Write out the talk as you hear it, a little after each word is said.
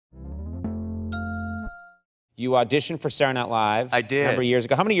You auditioned for Saturday Night Live. I did. A number of years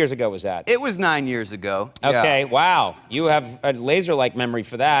ago. How many years ago was that? It was 9 years ago. Okay, Yeah. wow. You have a laser-like memory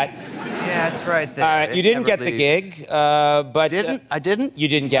for that. Yeah, it's right there. You didn't get the gig, but... I didn't? You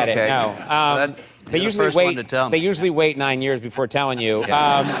didn't get it, no. That's the first one to tell me. They usually wait 9 years before telling you.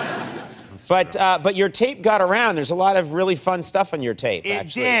 Yeah. But your tape got around. There's a lot of really fun stuff on your tape,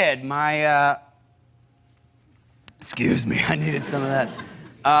 actually. It did. My, excuse me, I needed some of that.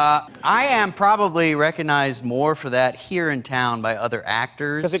 I am probably recognized more for that here in town by other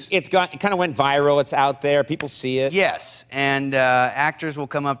actors. Because it kind of went viral. It's out there. People see it. Yes, and actors will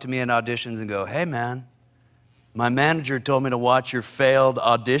come up to me in auditions and go, "Hey, man, my manager told me to watch your failed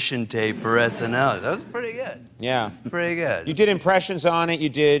audition tape for SNL." That was pretty good. Yeah. Pretty good. You did impressions on it. You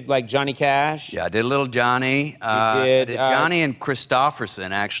did, like, Johnny Cash. Yeah, I did a little Johnny. I did Johnny and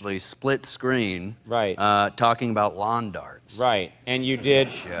Christopherson actually split screen. Right. Talking about lawn darts. Right. And you did...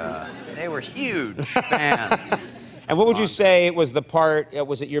 They were huge fans. And what would you say was the part,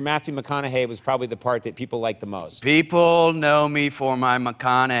 was it your Matthew McConaughey was probably the part that people liked the most? People know me for my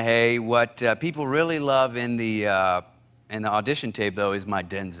McConaughey. What people really love in the audition tape, though, is my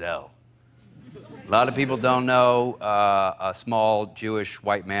Denzel. A lot of people don't know a small Jewish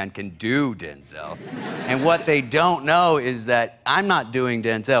white man can do Denzel. And what they don't know is that I'm not doing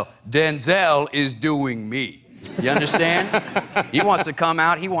Denzel. Denzel is doing me. You understand? He wants to come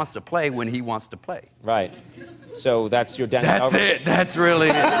out, he wants to play when he wants to play. Right. So that's your Denzel. That's it. That's really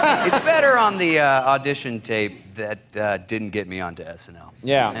it. It's better on the audition tape that didn't get me onto SNL.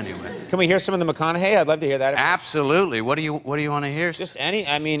 Yeah. Anyway. Can we hear some of the McConaughey? I'd love to hear that. Absolutely. What do you want to hear? Just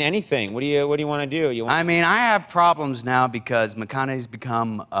anything. What do you want to do? I mean, I have problems now because McConaughey's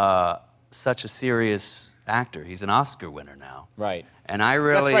become such a serious actor. He's an Oscar winner now. Right. And I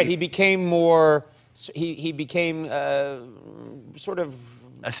really... That's right. He became more... He became sort of...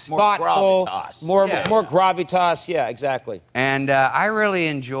 thoughtful, more gravitas. Yeah, exactly. And I really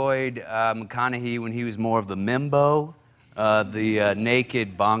enjoyed McConaughey when he was more of the Mimbo, the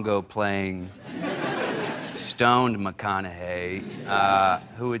naked bongo-playing, stoned McConaughey,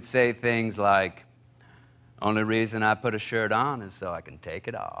 who would say things like, "Only reason I put a shirt on is so I can take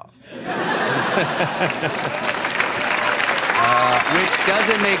it off." Which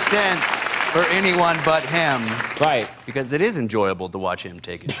doesn't make sense for anyone but him. Right. Because it is enjoyable to watch him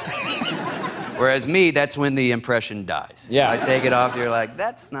take it off. Whereas me, that's when the impression dies. Yeah. I take it off, you're like,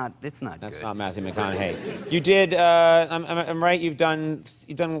 it's not good. That's not Matthew McConaughey. You did, I'm right, you've done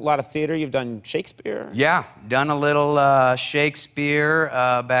a lot of theater, you've done Shakespeare? Yeah, done a little Shakespeare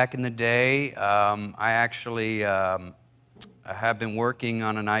back in the day. I actually I have been working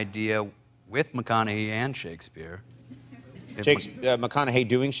on an idea with McConaughey and Shakespeare. McConaughey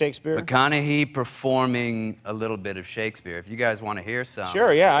doing Shakespeare? McConaughey performing a little bit of Shakespeare. If you guys want to hear some.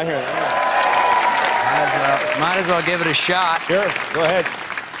 Sure, yeah, I hear that. Might as well give it a shot. Sure, go ahead.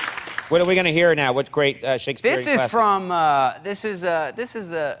 What are we going to hear now? What great Shakespeare? This is from, this is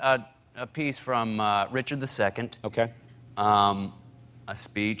a piece from Richard II. Okay. A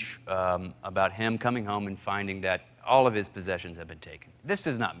speech about him coming home and finding that all of his possessions have been taken. This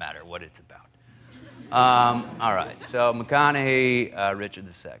does not matter what it's about. All right, so McConaughey, Richard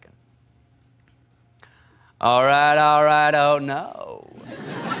II. All right, oh no.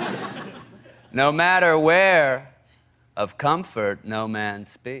 No matter where, of comfort no man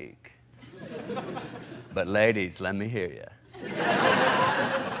speak. But ladies, let me hear you.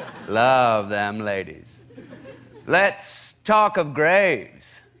 Love them ladies. Let's talk of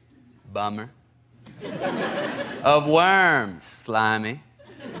graves, bummer. Of worms, slimy.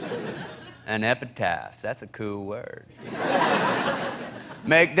 And epitaphs, that's a cool word.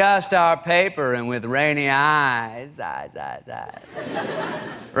 Make dust our paper and with rainy eyes,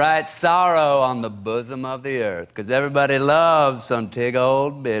 write sorrow on the bosom of the earth, because everybody loves some tig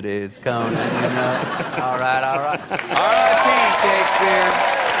old biddies, Conan, you know. All right. R.I.P. Shakespeare.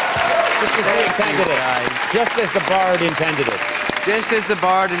 Just as he intended it. Just as the bard intended it. Just as the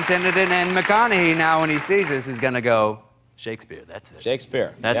bard intended it, and McConaughey now when he sees this is gonna go, Shakespeare, that's it.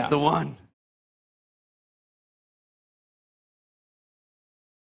 Shakespeare. That's the one.